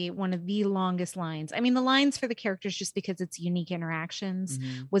typically one of the longest lines. The lines for the characters, just because it's unique interactions,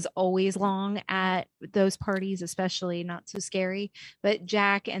 was always long at those parties, especially Not So Scary. But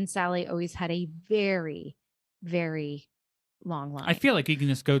Jack and Sally always had a very, very long line. I feel like you can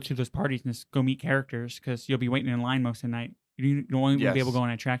just go to those parties and just go meet characters because you'll be waiting in line most of the night. You won't be able to go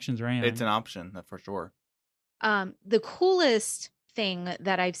on attractions or anything. It's an option, for sure. The coolest thing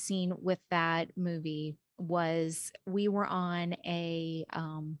that I've seen with that movie was we were on a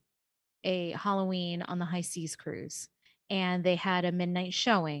Halloween on the High Seas cruise, and they had a midnight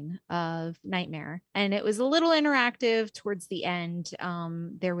showing of Nightmare, and it was a little interactive towards the end.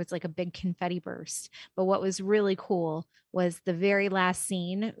 There was like a big confetti burst, but what was really cool was the very last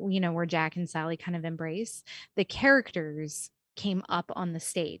scene, where Jack and Sally kind of embrace. The characters came up on the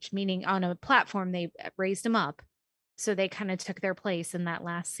stage, meaning on a platform, they raised them up. So they kind of took their place in that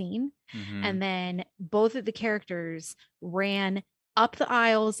last scene. Mm-hmm. And then both of the characters ran up the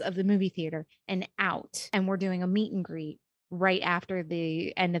aisles of the movie theater and out, and we're doing a meet and greet right after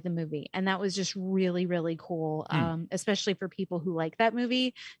the end of the movie. And that was just really, really cool, especially for people who like that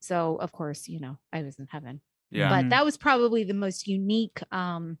movie. So, of course, I was in heaven. Yeah. But that was probably the most unique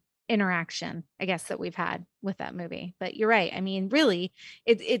interaction, I guess, that we've had with that movie. But you're right. Really,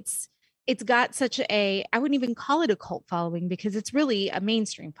 it's got such I wouldn't even call it a cult following because it's really a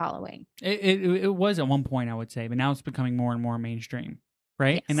mainstream following. It was at one point, I would say, but now it's becoming more and more mainstream,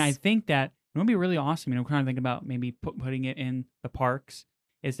 right? Yes. And I think that it would be really awesome, kind of think about maybe putting it in the parks,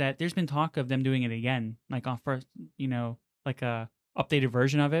 is that there's been talk of them doing it again, like on first, like a updated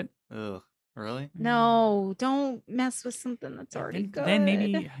version of it. Ugh. Really? No, don't mess with something that's already good. Then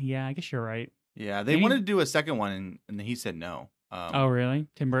maybe, yeah, I guess you're right. Yeah, they Maybe- wanted to do a second one, and he said no. Oh, really?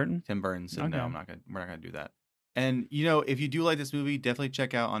 Tim Burton? Tim Burton said no. Okay. We're not gonna do that. And if you do like this movie, definitely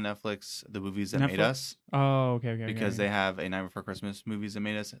check out on Netflix the movies that made Netflix? us, Oh, okay. because they have a Night Before Christmas movies that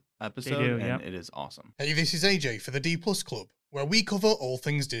made us episode, do, and yep. it is awesome. Hey, this is AJ for the D Plus Club, where we cover all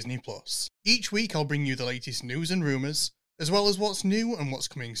things Disney Plus. Each week I'll bring you the latest news and rumours, as well as what's new and what's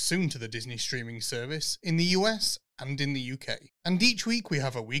coming soon to the Disney streaming service in the US and in the UK. And each week we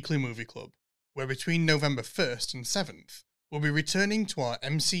have a weekly movie club, where between November 1st and 7th, we'll be returning to our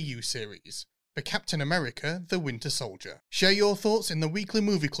MCU series for Captain America: The Winter Soldier. Share your thoughts in the weekly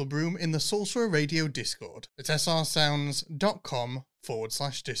movie club room in the Sorcerer Radio Discord at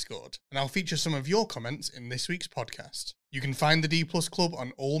srsounds.com/Discord, and I'll feature some of your comments in this week's podcast. You can find the D Plus Club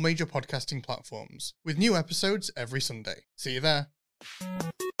on all major podcasting platforms, with new episodes every Sunday. See you there.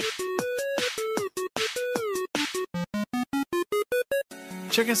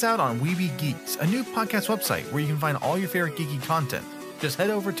 Check us out on Weeby Geeks, a new podcast website where you can find all your favorite geeky content. Just head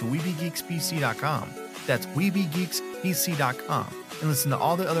over to WeebyGeeksPC.com. That's WeebyGeeksPC.com, and listen to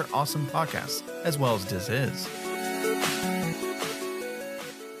all the other awesome podcasts, as well as Diz Is.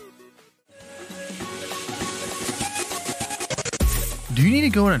 Do you need to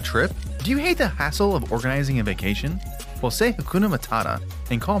go on a trip? Do you hate the hassle of organizing a vacation? Well, say Hakuna Matata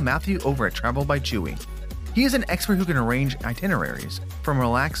and call Matthew over at Travel by Chewy. He is an expert who can arrange itineraries from a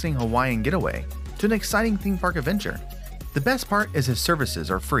relaxing Hawaiian getaway to an exciting theme park adventure. The best part is his services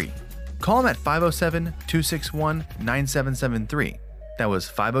are free. Call him at 507-261-9773. That was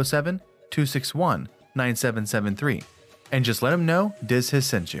 507-261-9773. And just let him know Diz has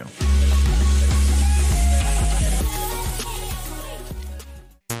sent you.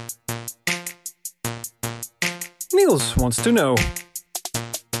 Niels wants to know.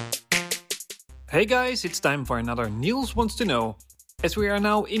 Hey guys, it's time for another Niels Wants to Know. As we are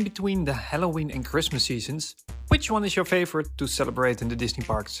now in between the Halloween and Christmas seasons, which one is your favorite to celebrate in the Disney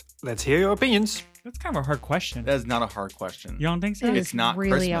parks? Let's hear your opinions. That's kind of a hard question. That is not a hard question. You don't think so? It It's is not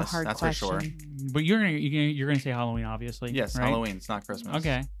really a Christmas, hard that's question. for sure. But you're gonna say Halloween, obviously. Yes, right? Halloween. It's not Christmas.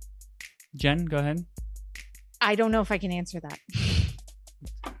 Okay. Jen, go ahead. I don't know if I can answer that.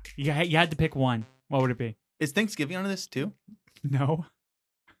 You had to pick one. What would it be? Is Thanksgiving on this too? No.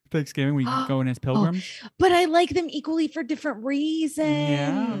 Thanksgiving, we go in as pilgrims. But I like them equally for different reasons.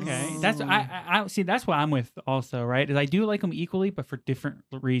 Yeah. Okay. That's I see. That's what I'm with. Also, right? Is I do like them equally, but for different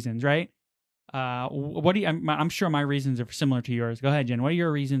reasons, right? What do you? I'm sure my reasons are similar to yours. Go ahead, Jen. What are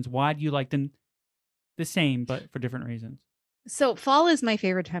your reasons? Why do you like them the same, but for different reasons? So fall is my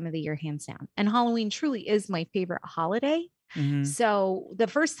favorite time of the year, hands down. And Halloween truly is my favorite holiday. Mhm. So the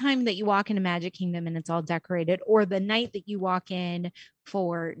first time that you walk into Magic Kingdom and it's all decorated, or the night that you walk in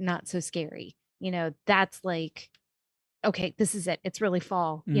for Not So Scary, that's like, okay, this is it. It's really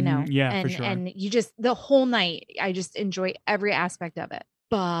fall, Yeah, and, for sure. and you just, the whole night, I just enjoy every aspect of it.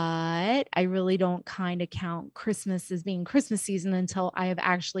 But I really don't kind of count Christmas as being Christmas season until I have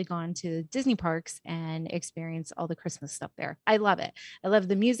actually gone to Disney parks and experienced all the Christmas stuff there. I love it. I love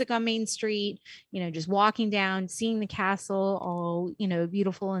the music on Main Street, just walking down, seeing the castle, all,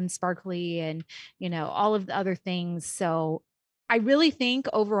 beautiful and sparkly, and, all of the other things. So I really think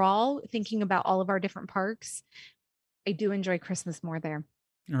overall, thinking about all of our different parks, I do enjoy Christmas more there.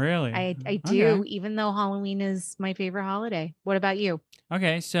 Really? I do, Okay. even though Halloween is my favorite holiday. What about you?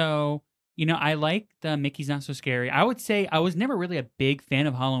 Okay, so I like the Mickey's Not So Scary. I would say I was never really a big fan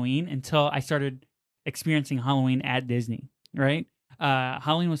of Halloween until I started experiencing Halloween at Disney. Right?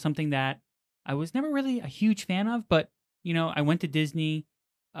 Halloween was something that I was never really a huge fan of, but I went to Disney.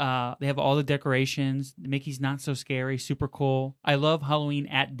 They have all the decorations. Mickey's Not So Scary, super cool. I love Halloween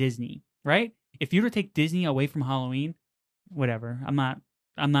at Disney. Right? If you were to take Disney away from Halloween, whatever. I'm not.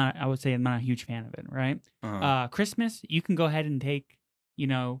 I would say I'm not a huge fan of it, right? Uh-huh. Christmas, you can go ahead and take,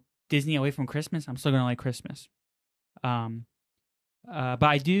 Disney away from Christmas. I'm still gonna like Christmas. But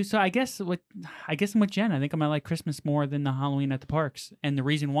I do. So I guess I'm with Jen. I think I'm gonna like Christmas more than the Halloween at the parks, and the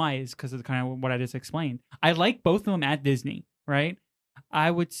reason why is because of kind of what I just explained. I like both of them at Disney, right?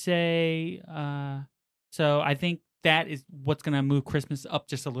 I would say. So I think that is what's gonna move Christmas up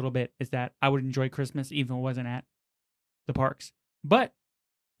just a little bit. Is that I would enjoy Christmas even if it wasn't at the parks, but.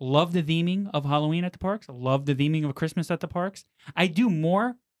 Love the theming of Halloween at the parks. Love the theming of Christmas at the parks. I do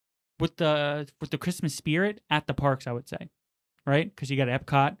more with the Christmas spirit at the parks, I would say, right? Because you got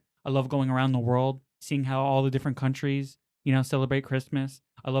Epcot. I love going around the world, seeing how all the different countries, celebrate Christmas.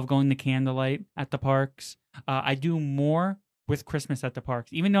 I love going to candlelight at the parks. I do more with Christmas at the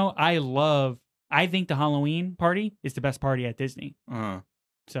parks, even though I think the Halloween party is the best party at Disney. Uh-huh.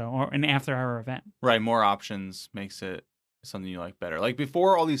 So, or an after-hour event. Right, more options makes it something you like better. Like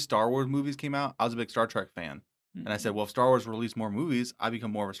before all these Star Wars movies came out, I was a big Star Trek fan. And I said, well, if Star Wars released more movies, I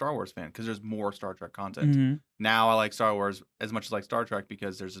become more of a Star Wars fan because there's more Star Trek content. Mm-hmm. Now I like Star Wars as much as I like Star Trek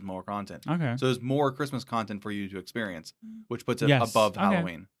because there's just more content. Okay. So there's more Christmas content for you to experience, which puts it Yes. above Okay.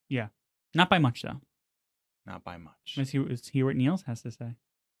 Halloween. Yeah. Not by much, though. Not by much. Let's hear what Niels has to say.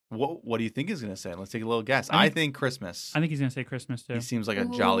 What do you think he's going to say? Let's take a little guess. I I think- think Christmas. I think he's going to say Christmas, too. He seems like a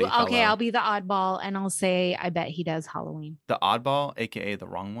Ooh, jolly fellow. okay, I'll be the oddball and I'll say I bet he does Halloween. The oddball, a.k.a. the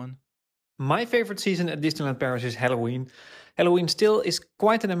wrong one. My favorite season at Disneyland Paris is Halloween. Halloween still is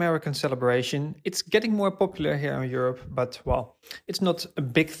quite an American celebration. It's getting more popular here in Europe, but well, it's not a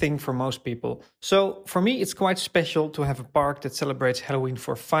big thing for most people. So for me, it's quite special to have a park that celebrates Halloween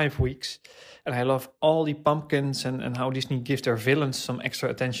for 5 weeks. And I love all the pumpkins and how Disney gives their villains some extra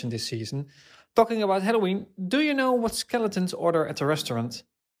attention this season. Talking about Halloween, do you know what skeletons order at the restaurant?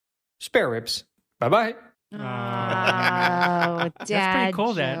 Spare ribs. Bye-bye. Oh, That's pretty dad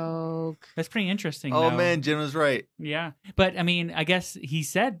cool, Dad. joke. That's pretty interesting. Oh though. man, Jen was right. Yeah, but I mean, I guess he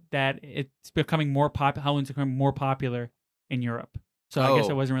said that it's becoming more Halloween's becoming more popular in Europe. So I guess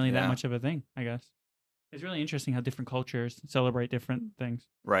it wasn't really that yeah. much of a thing. I guess it's really interesting how different cultures celebrate different things.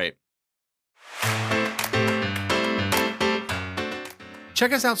 Right.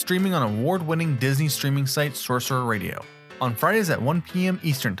 Check us out streaming on award-winning Disney streaming site Sorcerer Radio on Fridays at 1 p.m.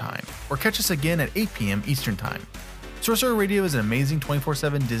 Eastern Time, or catch us again at 8 p.m. Eastern Time. Sorcerer Radio is an amazing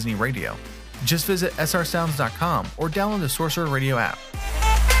 24/7 Disney radio. Just visit srsounds.com or download the Sorcerer Radio app.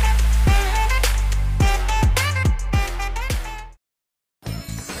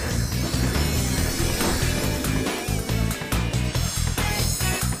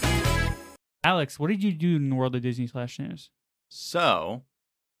 Alex, what did you do in the world of Disney /news? So,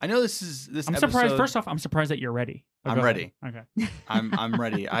 I know this I'm surprised. episode- First off, I'm surprised that you're ready. But I'm go ahead. ready. Okay. I'm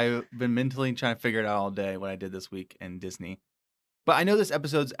ready. I've been mentally trying to figure it out all day what I did this week in Disney. But I know this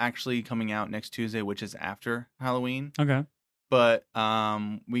episode's actually coming out next Tuesday, which is after Halloween. Okay. But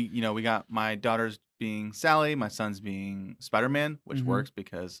we got my daughter's being Sally, my son's being Spider-Man, which Mhm. works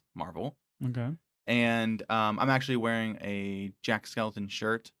because Marvel. Okay. And I'm actually wearing a Jack Skellington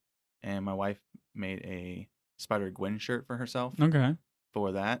shirt, and my wife made a Spider-Gwen shirt for herself Okay.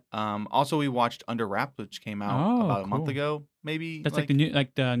 for that. Also, we watched Under Wraps, which came out Oh, about a month cool. ago, maybe. That's like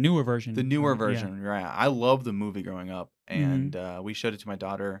the newer version. The newer Yeah. version, right? I love the movie growing up, Mm-hmm. and we showed it to my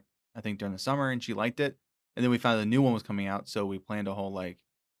daughter, I think during the summer, and she liked it. And then we found out the new one was coming out, so we planned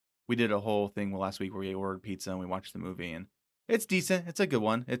we did a whole thing last week where we ordered pizza and we watched the movie, and it's decent. It's a good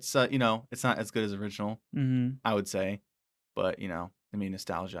one. It's it's not as good as original, Mm-hmm. I would say, but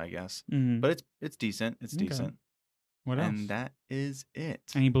nostalgia, I guess. Mm-hmm. But it's decent. It's Okay. decent, What else? and that is it.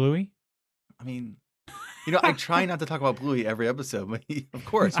 Any Bluey? I mean, I try not to talk about Bluey every episode, but of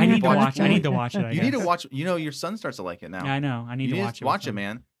course, I need to watch watch. I Bluey. need to watch it. I You need to guess. watch. Your son starts to like it now. Yeah, I know. I need You to need watch it. Watch with it, him.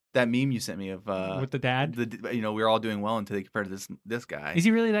 man. That meme you sent me of With the dad. we were all doing well until they compared to this guy Is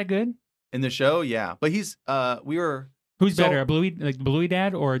he really that good? in the show. Yeah, but he's we were Who's So- better, a Bluey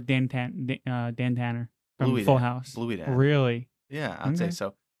dad or Dan Tanner from Bluey Full Dad. House? Bluey Dad. Really? Yeah, I'd say Okay.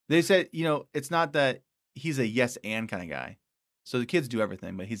 so. They said it's not that he's a yes and kind of guy. So the kids do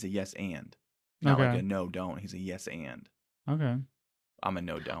everything, but he's a yes and, not like Okay. a no don't. He's a yes and. Okay. I'm a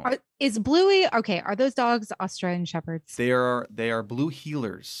no don't. Is Bluey okay? Are those dogs Australian Shepherds? They are blue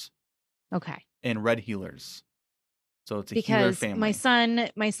healers Okay. and red healers. So it's a healer Because family.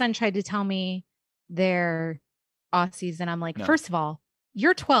 my son tried to tell me they're Aussies, and I'm like, No. first of all,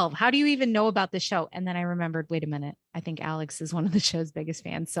 you're 12. How do you even know about the show? And then I remembered, wait a minute, I think Alex is one of the show's biggest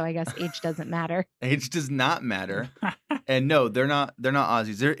fans, so I guess age doesn't matter. Age does not matter. And no, they're not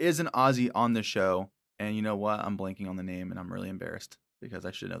Aussies. There is an Aussie on the show, and you know what? I'm blanking on the name, and I'm really embarrassed because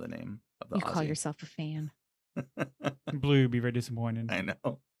I should know the name of the You Aussie. call yourself a fan. Bluey would be very disappointed. I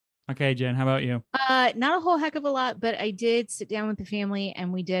know. Okay, Jen, how about you? Not a whole heck of a lot, but I did sit down with the family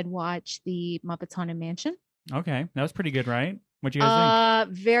and we did watch the Muppets Haunted Mansion. Okay, that was pretty good, right? What you guys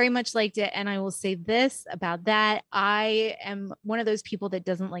Very much liked it. And I will say this about that. I am one of those people that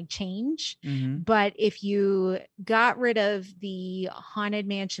doesn't like change. think? Mm-hmm. But if you got rid of the Haunted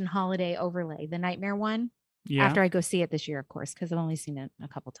Mansion holiday overlay, the Nightmare one, Yeah. after I go see it this year, of course, because I've only seen it a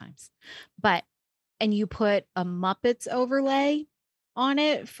couple times, and you put a Muppets overlay on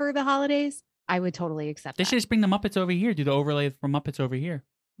it for the holidays, I would totally accept They that. should just bring the Muppets over here. Do the overlay from Muppets over here.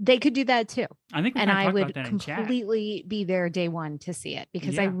 They could do that too. I think we And kinda I talked would about that in chat. completely be there day one to see it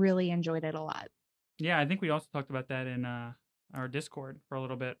because I Yeah. really enjoyed it a lot. Yeah, I think we also talked about that in our Discord for a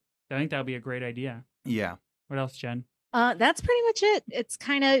little bit. I think that would be a great idea. Yeah. What else, Jen? That's pretty much it. It's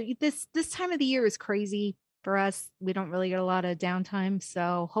kind of this time of the year is crazy. for us, we don't really get a lot of downtime.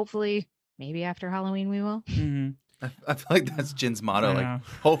 So hopefully, maybe after Halloween, we will. Mhm. I feel like that's Jin's motto. I Like, know.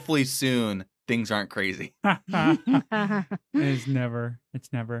 hopefully soon things aren't crazy. It's never. No,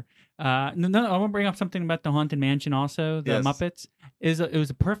 I want to bring up something about the Haunted Mansion also. The Yes. Muppets. It was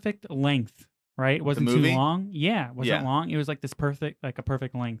a perfect length, right? It wasn't too movie? long. Yeah, it wasn't Yeah. long. It was like this perfect, like a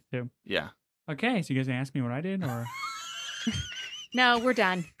perfect length too. Yeah. Okay, so you guys gonna ask me what I did, or No, we're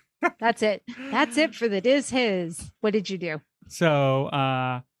done. That's it. That's it for the Diz His. What did you do? so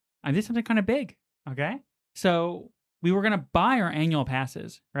I did something kind of big. Okay, so we were gonna buy our annual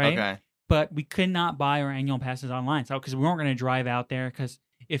passes, right? Okay. But we could not buy our annual passes online. So, because we weren't going to drive out there, because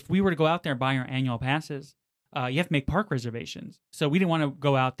if we were to go out there and buy our annual passes, you have to make park reservations. So we didn't want to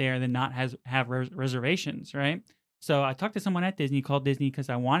go out there and then not have reservations, right? So I talked to someone at Disney, called Disney, because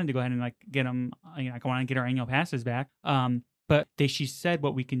I wanted to go ahead and like get them, I want to get our annual passes back. But she said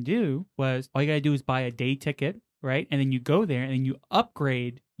what we can do was all you got to do is buy a day ticket, right? And then you go there and then you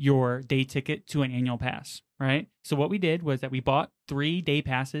upgrade your day ticket to an annual pass, right? So what we did was that we bought 3 day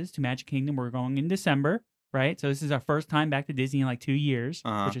passes to Magic Kingdom. We're going in December, right? So this is our first time back to Disney in like 2 years,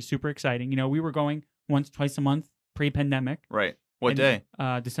 which is super exciting. You know, we were going twice a month pre-pandemic. Right. What And,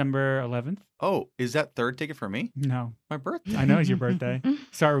 day? December 11th. Oh, is that third ticket for me? No, My birthday. I know it's your birthday.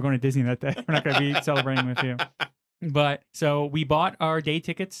 Sorry, we're going to Disney that day. We're not going to be celebrating with you. But so we bought our day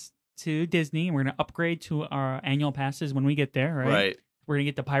tickets to Disney, and we're going to upgrade to our annual passes when we get there, right? Right. We're going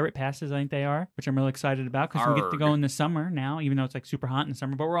to get the pirate passes, I think they are, which I'm really excited about because we get to go Arg. in the summer now, even though it's like super hot in the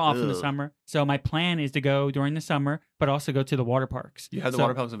summer, but we're off in the Ugh. summer. So my plan is to go during the summer, but also go to the water parks. You have the So-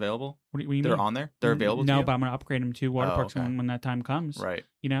 water parks available? What do you They're mean? on there? They're available to No, you? but I'm going to upgrade them to water Oh, parks okay. when that time comes. Right.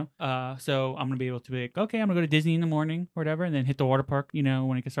 You know, so I'm going to be able to be like, okay, I'm going to go to Disney in the morning or whatever, and then hit the water park, you know,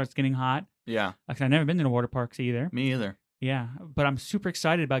 when it starts getting hot. Yeah. Because I've never been to the water parks either. Me either. Yeah, but I'm super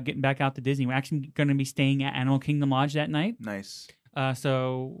excited about getting back out to Disney. We're actually going to be staying at Animal Kingdom Lodge that night. Nice.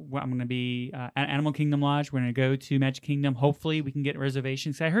 So I'm going to be at Animal Kingdom Lodge. We're going to go to Magic Kingdom. Hopefully, we can get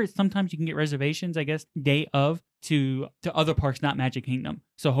reservations. I heard sometimes you can get reservations, I guess, day of to other parks, not Magic Kingdom.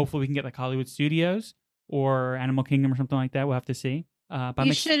 So hopefully, we can get like Hollywood Studios or Animal Kingdom or something like that. We'll have to see. But I'm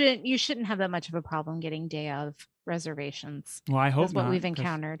You shouldn't have that much of a problem getting day of reservations. Well, I hope That's what not, we've 'cause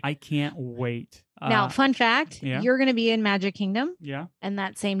encountered. I can't wait. Now, fun fact: yeah. you're going to be in Magic Kingdom, Yeah. and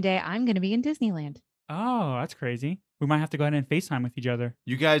that same day, I'm going to be in Disneyland. Oh, that's crazy. We might have to go ahead and FaceTime with each other.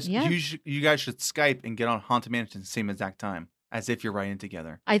 You guys, Yeah. you guys should Skype and get on Haunted Mansion same exact time, as if you're riding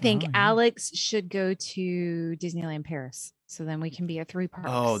together. I think Oh, yeah. Alex should go to Disneyland Paris, so then we can be at 3 parks.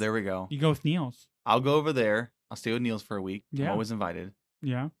 Oh, there we go. You go with Niels. I'll go over there. I'll stay with Niels for a week. Yeah. I'm always invited.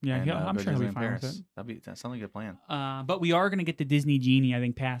 Yeah. And, I'm go sure he'll be Disneyland fine with Paris. it. That sounds like a good plan. But we are going to get the Disney Genie, I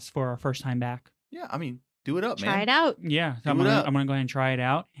think, pass for our first time back. Yeah, I mean, do it up, Try man. it out. Yeah, so I'm Do it gonna up. go ahead and try it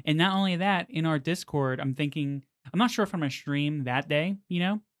out. And not only that, in our Discord, I'm thinking I'm not sure if I'm gonna stream that day, you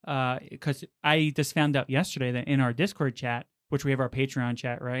know, because I just found out yesterday that in our Discord chat, which we have our Patreon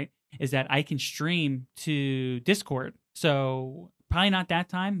chat, right, is that I can stream to Discord. So probably not that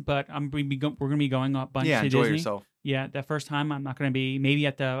time, but we're gonna be going up a bunch Yeah, to enjoy Disney. yourself. Yeah, that first time I'm not going to be maybe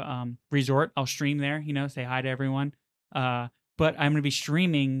at the resort. I'll stream there, you know, say hi to everyone. But I'm going to be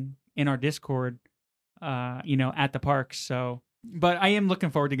streaming in our Discord, you know, at the parks. So, but I am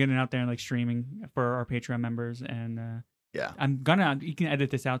looking forward to getting out there and like streaming for our Patreon members. And Yeah. you can edit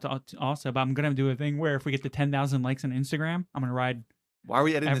this out also, but I'm going to do a thing where if we get to 10,000 likes on Instagram, I'm going to ride Why are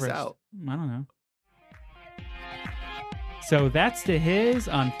we editing Everest. this out? I don't know. So that's the His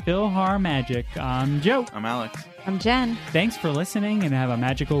on PhilharMagic. I'm Joe. I'm Alex. I'm Jen. Thanks for listening and have a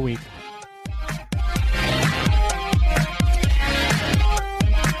magical week.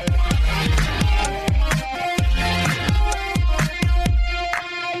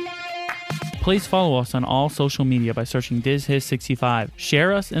 Please follow us on all social media by searching DizHiz65.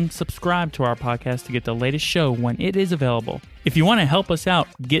 Share us and subscribe to our podcast to get the latest show when it is available. If you want to help us out,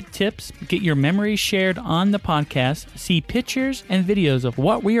 get tips, get your memories shared on the podcast, see pictures and videos of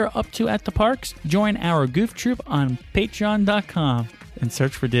what we are up to at the parks, join our goof troop on patreon.com and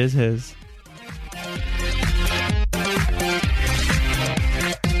search for DizHiz.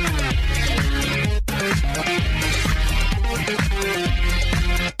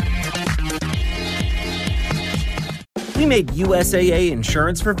 We made USAA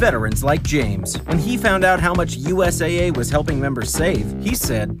insurance for veterans like James. When he found out how much USAA was helping members save, he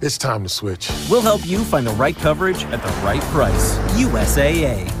said, It's time to switch. We'll help you find the right coverage at the right price.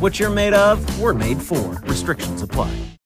 USAA. What you're made of, we're made for. Restrictions apply.